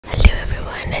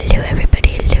Hello everybody,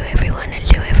 hello everyone,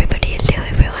 hello everybody, hello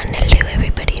everyone, hello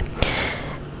everybody.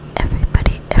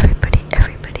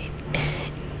 Everybody.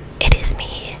 It is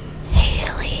me,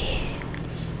 Hailey.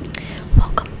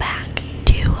 Welcome back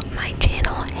to my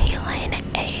channel, Hailey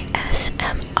and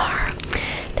ASMR.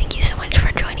 Thank you so much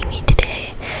for joining me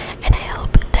today, and I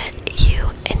hope that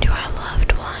you and your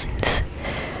loved ones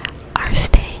are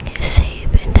staying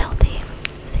safe and healthy.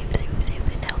 Safe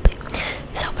and healthy.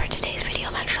 So for today's video,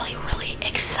 I'm actually really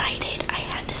excited. I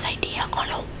had this idea on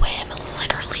a whim,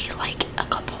 literally like a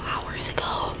couple hours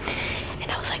ago,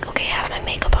 and I was like, okay, I have my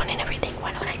makeup on and everything,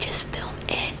 why don't I just film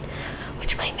it?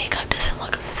 Which my makeup doesn't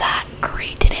look that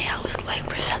great today. I was going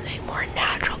for something more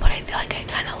natural, but I feel like I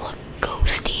kind of look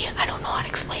ghosty. I don't know how to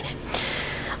explain it.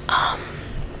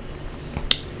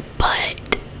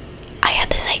 But I had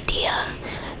this idea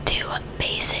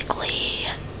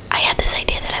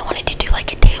that I wanted to do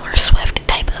like a Taylor Swift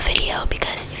type of video,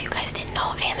 because if you guys didn't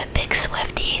know, I am a big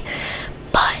Swiftie,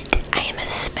 but I am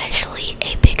especially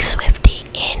a big Swiftie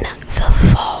in the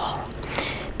fall,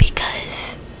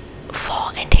 because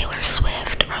fall and Taylor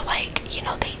Swift are like, you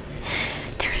know,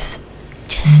 there's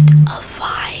just a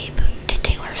vibe to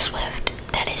Taylor Swift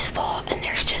that is fall, and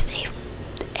there's just a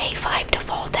vibe to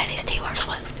fall that is Taylor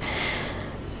Swift.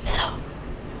 So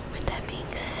with that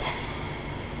being said,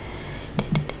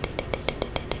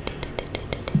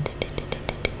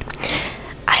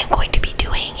 I am going to be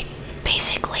doing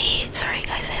basically, sorry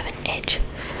guys, I have an itch.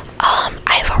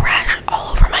 I have a rash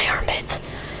all over my armpits.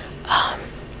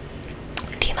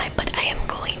 But I am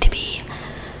going to be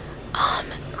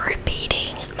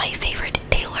repeating my favorite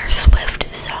Taylor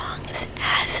Swift songs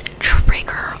as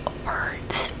trigger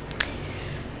words.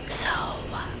 So,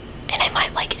 and I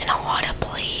might like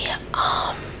inaudibly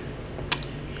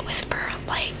whisper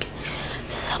like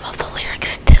some of the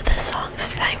lyrics to the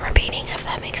songs that I'm repeating, if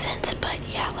that makes sense. But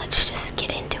yeah, let's just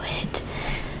get into it.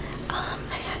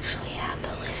 I actually have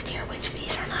the list here, which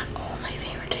these are not all my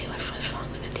favorite Taylor Swift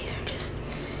songs, but these are just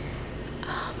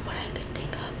what I could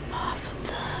think of off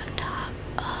the top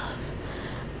of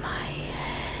my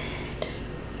head.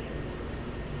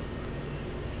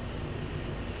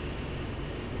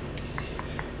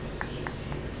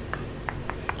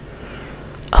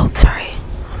 Oh, sorry.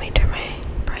 Let me turn my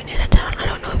brightness down. I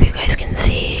don't know if you guys can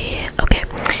see. Okay.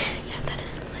 Yeah, that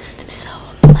is the list. So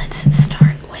let's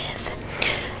start with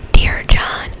Dear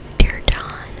John. Dear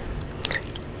John.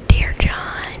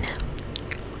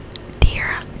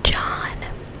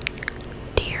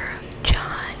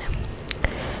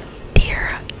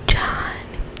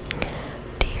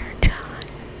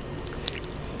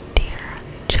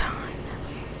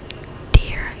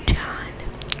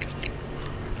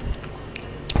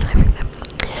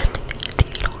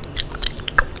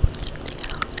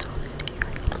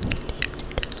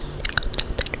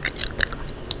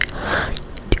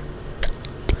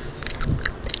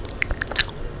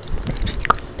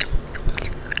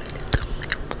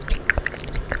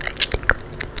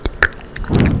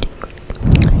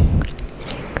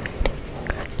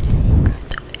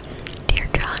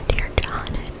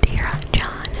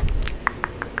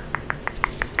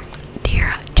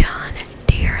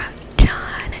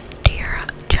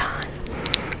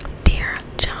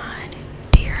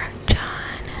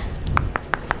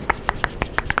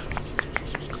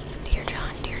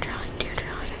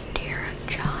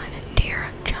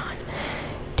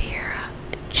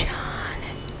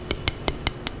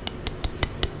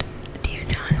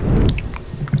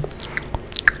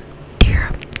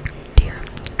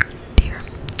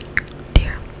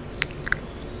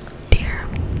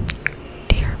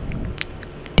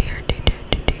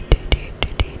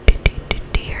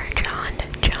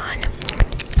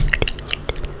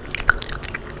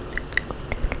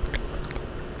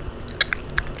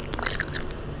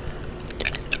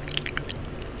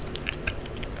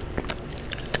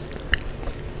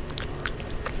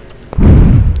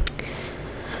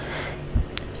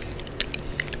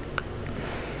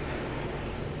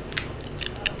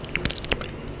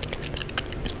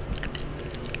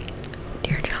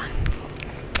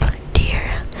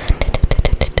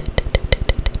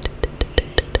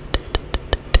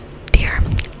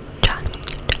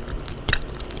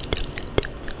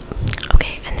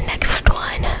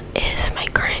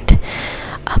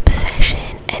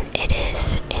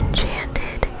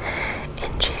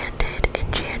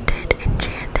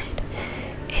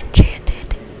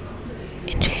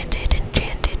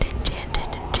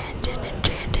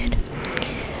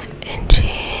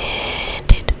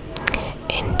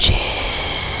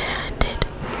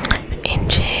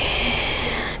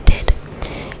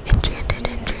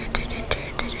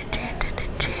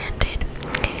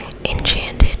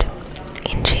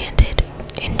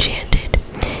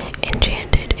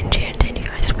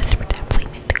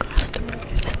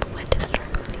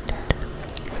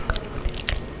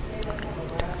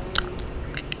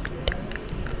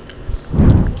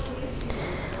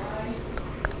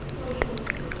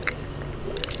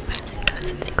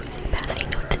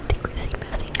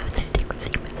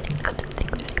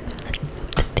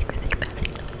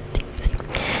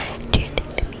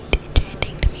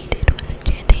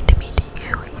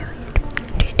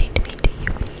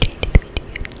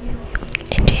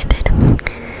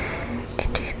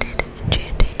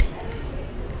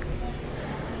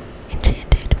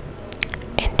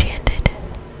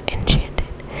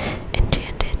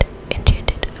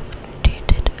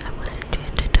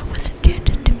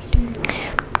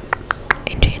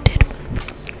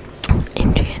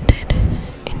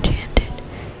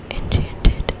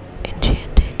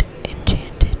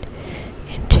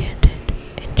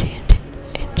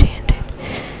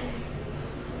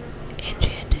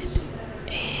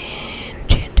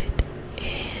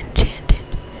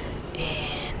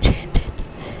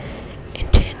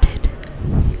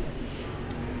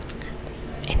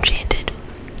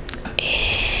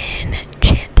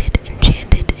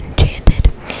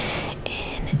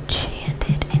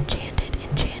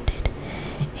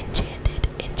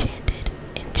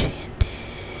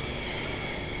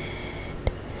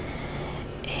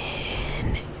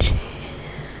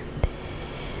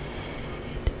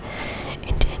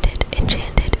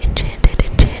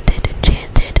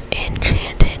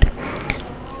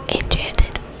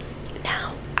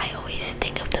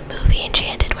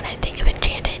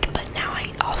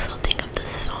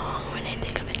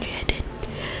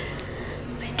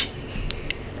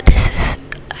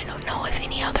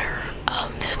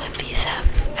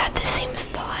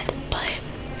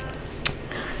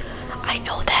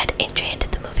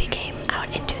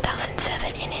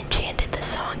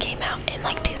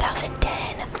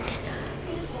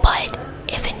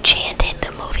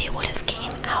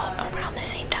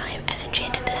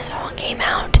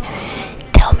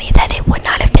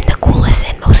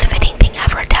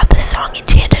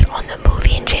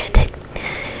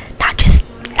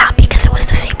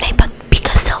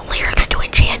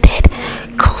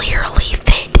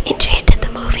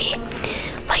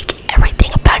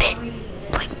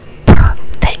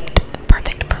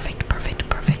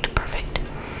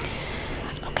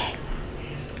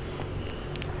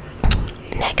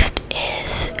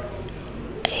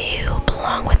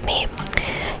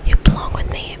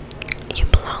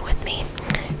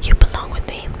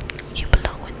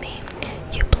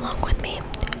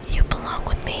 belong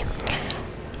with me.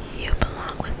 You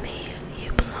belong with me.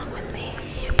 You belong with me.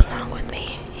 You belong with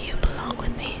me. You belong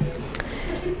with me.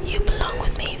 You belong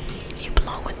with me. You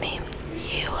belong with me.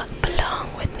 You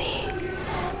belong with me.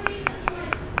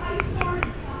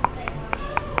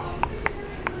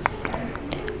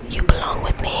 You belong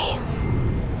with me.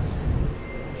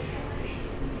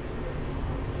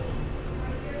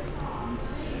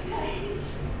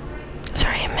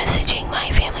 Sorry, I'm messaging my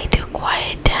family to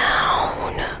quiet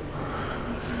down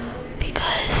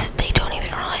because they don't even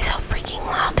realize how freaking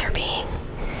loud they're being.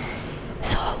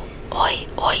 So, oi,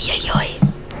 oi, oi, oi.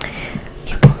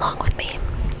 You belong with me.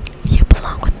 You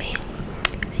belong with me.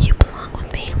 You belong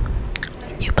with me.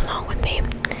 You belong with me.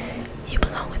 You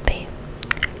belong with me.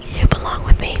 You belong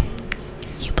with me.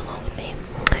 You belong with me.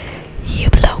 You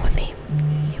belong with me.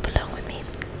 You belong with me.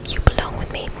 You belong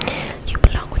with me. You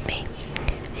belong with me.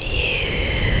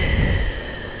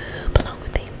 You belong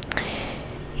with me.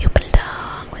 You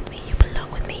belong with me. You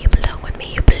belong with me. You belong with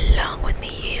me. You belong with me.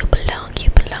 You belong. You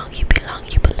belong. You belong.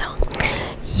 You belong.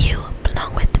 You belong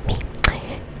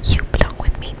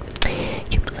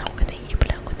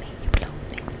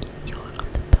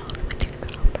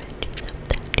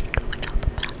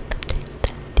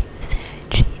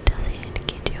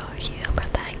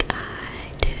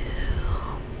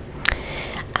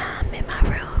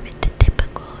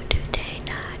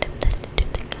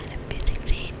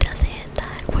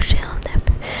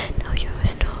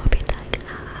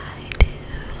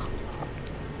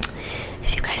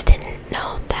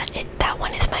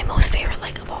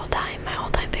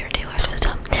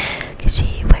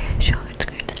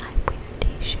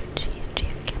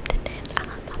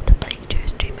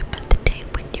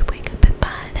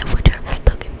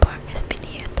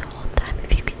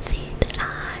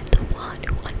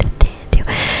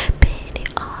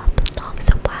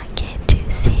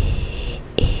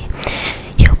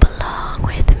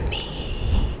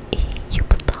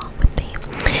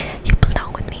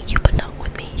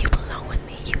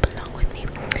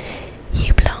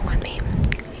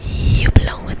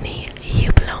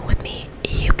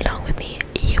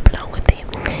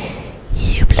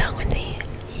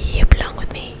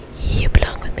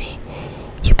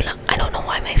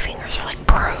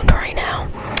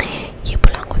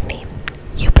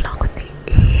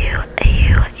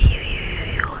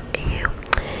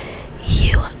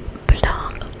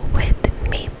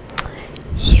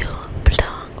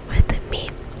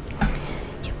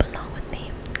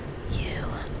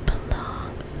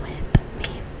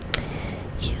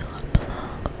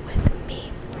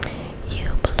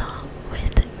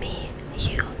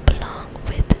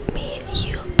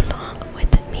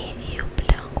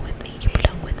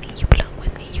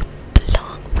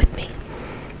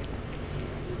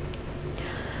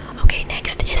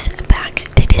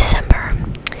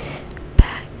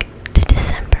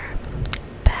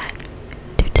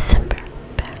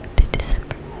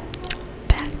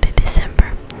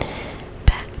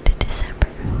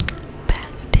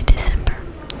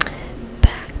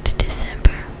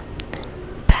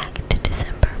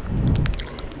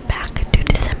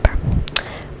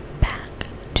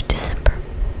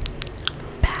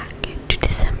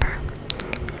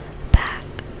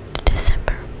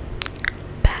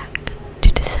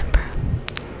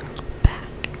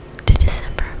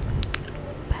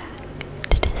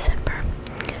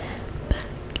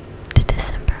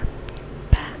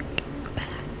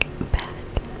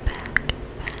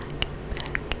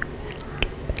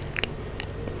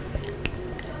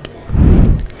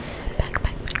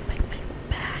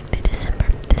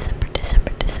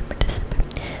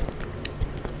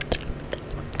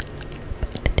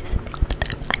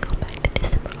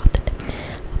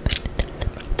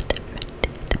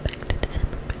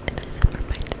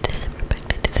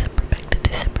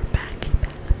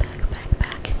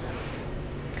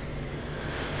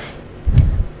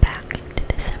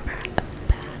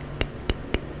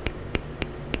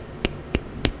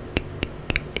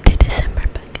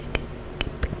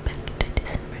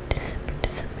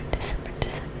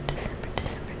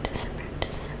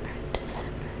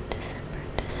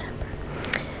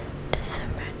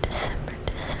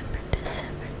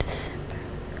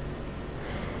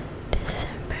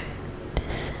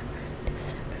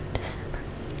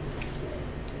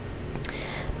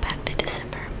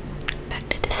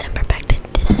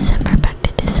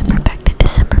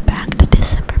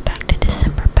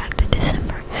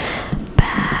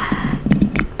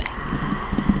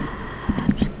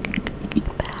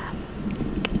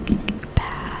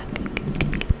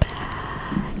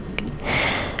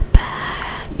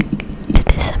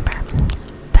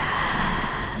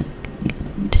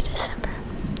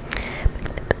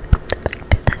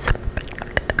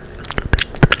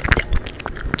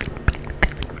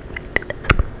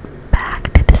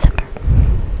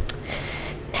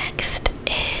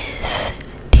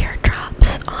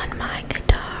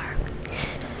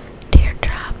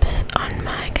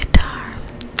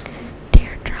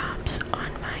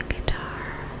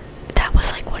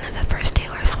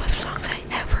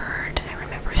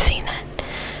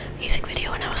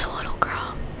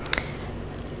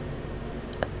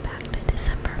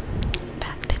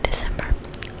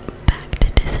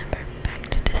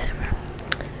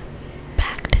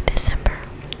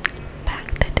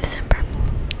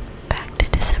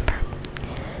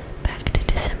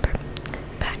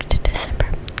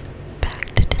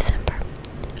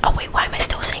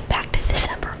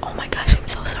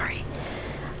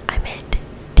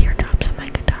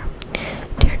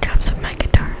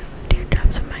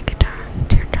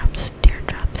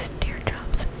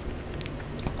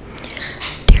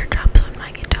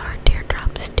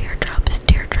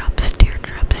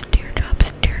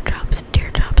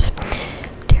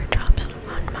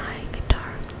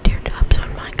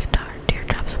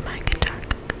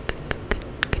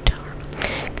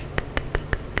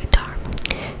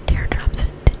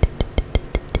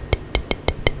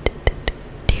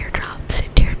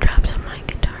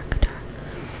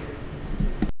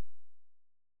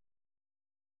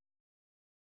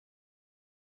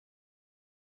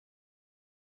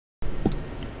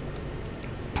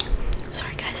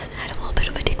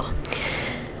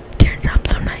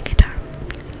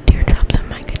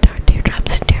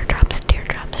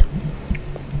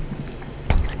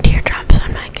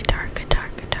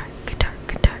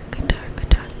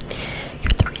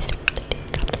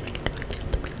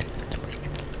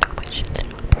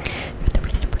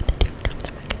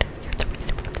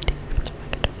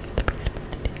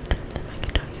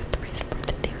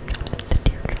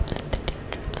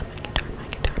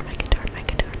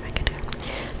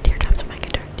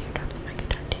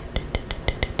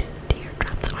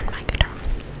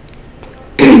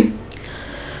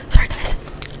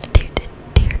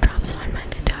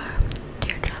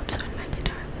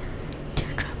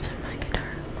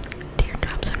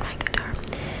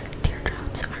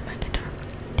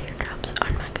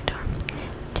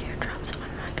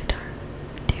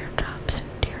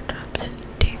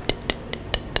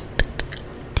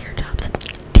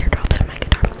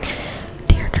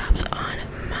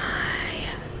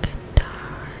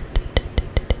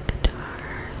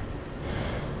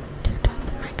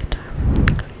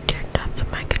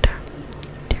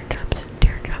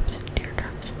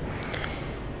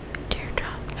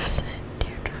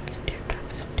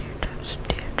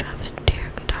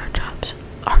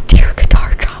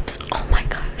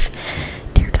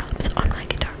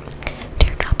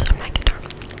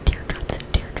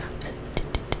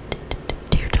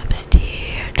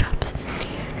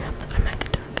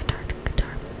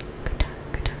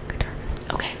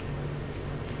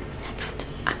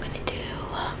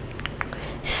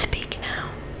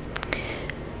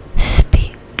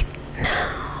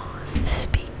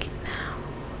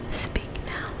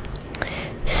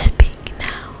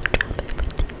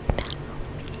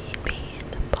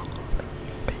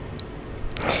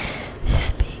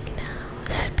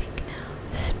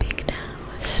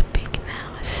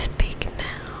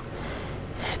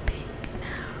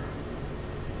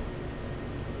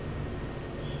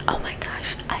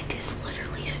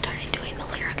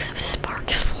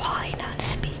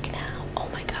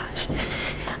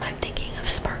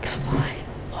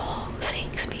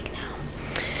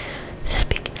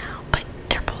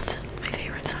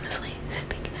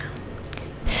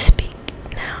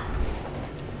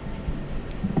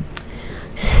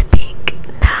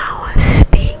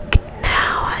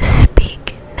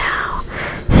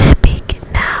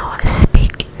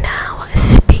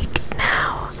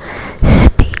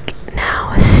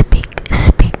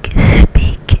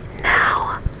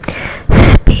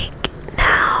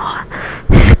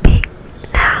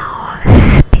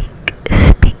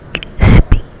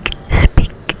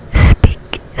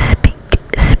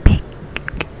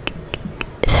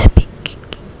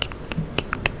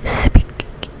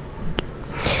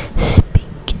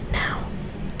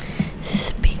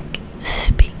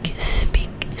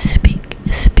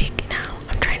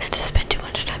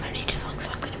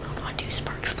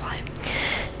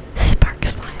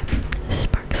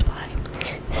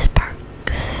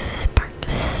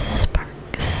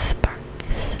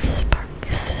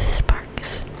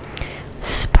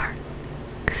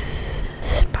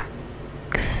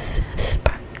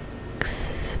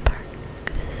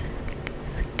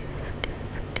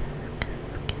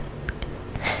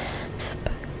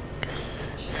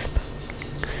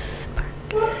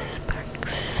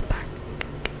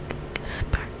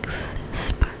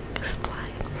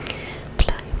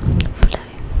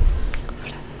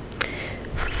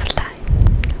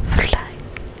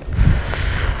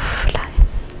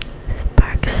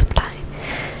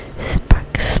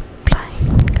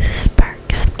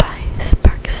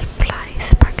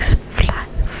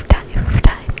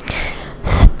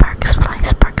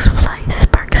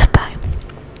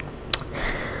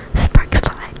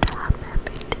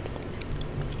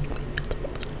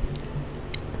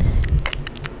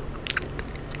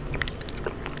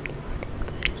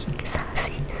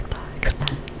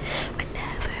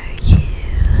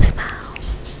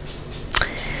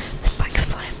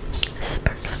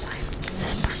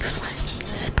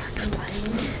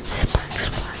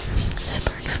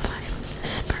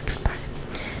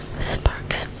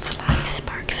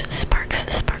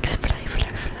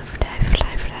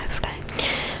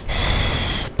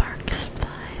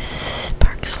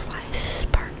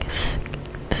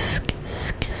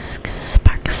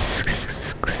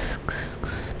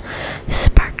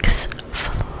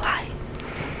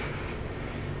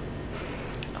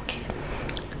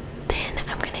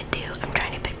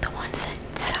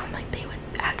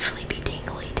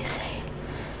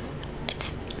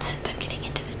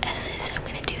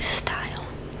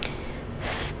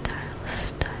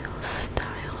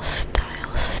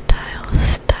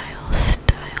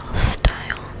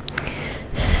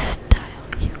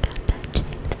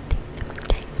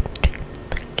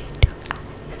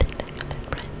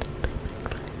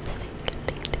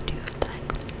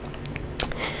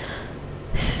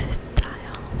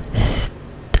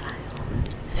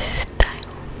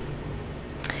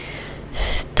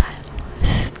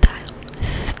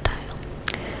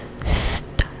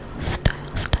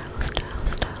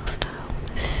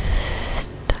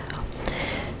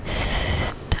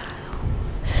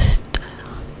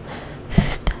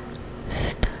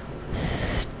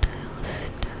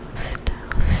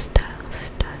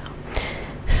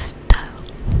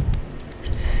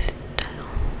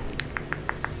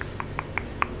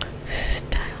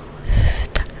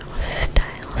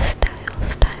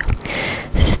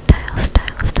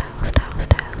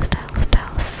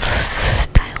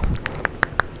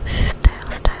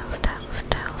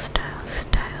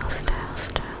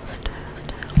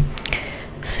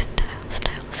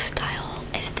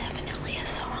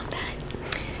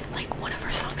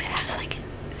her songs, it has like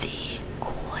the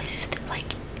coolest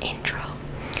like intro.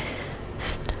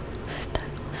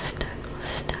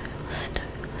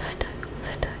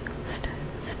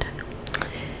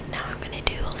 Now I'm gonna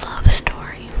do a love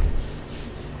story.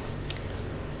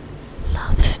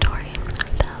 Love story.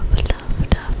 Love, love,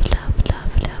 love, love, love,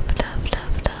 love, love, love,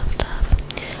 love, love.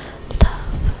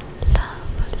 Love, love,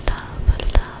 love, love,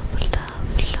 love,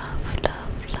 love,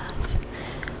 love, love.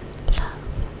 Love,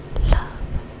 love,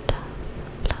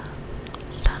 love,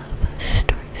 love,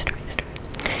 story, story, story.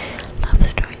 Love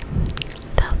story.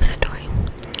 Love story.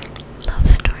 Love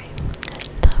story.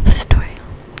 Love story.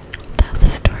 Love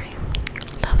story.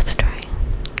 Love story.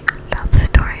 Love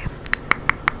story.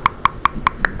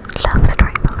 Love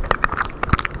story.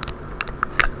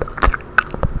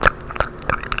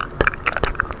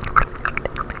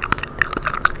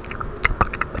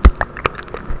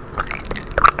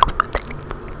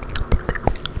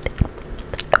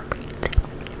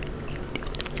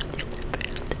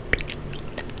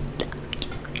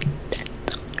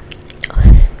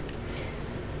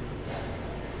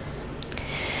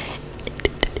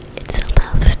 It's a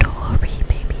love story,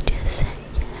 baby, just say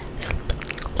yes.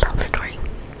 Love story.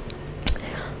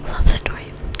 Love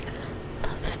story.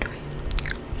 Love story.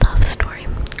 Love story.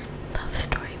 Love story. Love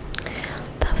story.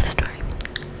 Love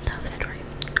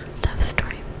story. Love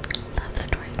story. Love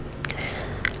story.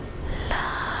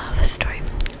 Love story.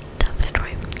 Love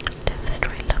story. Love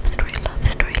story. Love story. Love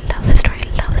story. Love story.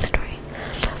 Love story.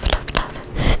 Love, love, love.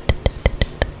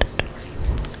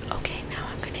 Okay, now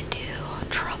I'm gonna do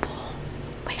trouble.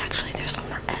 Wait, actually, there's one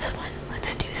more S one.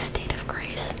 Let's do State of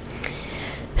Grace.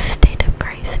 State of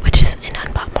Grace, which is an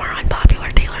more unpopular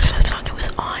Taylor Swift song. It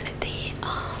was on the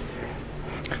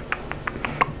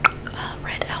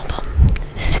Red album.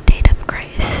 State of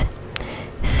Grace.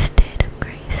 State of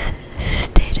Grace.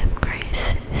 State of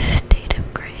Grace. State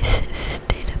of Grace.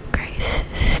 State of Grace.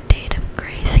 State of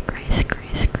Grace. Grace,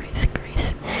 grace, grace,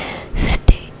 grace.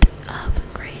 State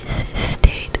of Grace.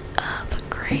 State of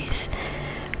Grace.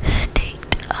 State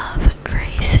of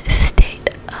Grace.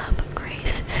 State of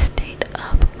Grace. State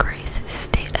of Grace.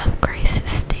 State of Grace.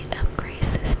 State of Grace.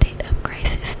 State of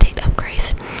Grace. State of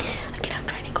Grace. Again, I'm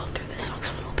trying to go through the songs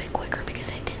a little bit quicker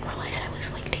because I didn't realize I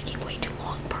was like taking way too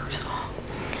long per song.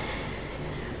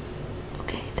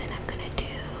 Okay, then I'm gonna do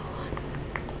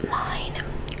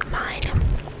mine.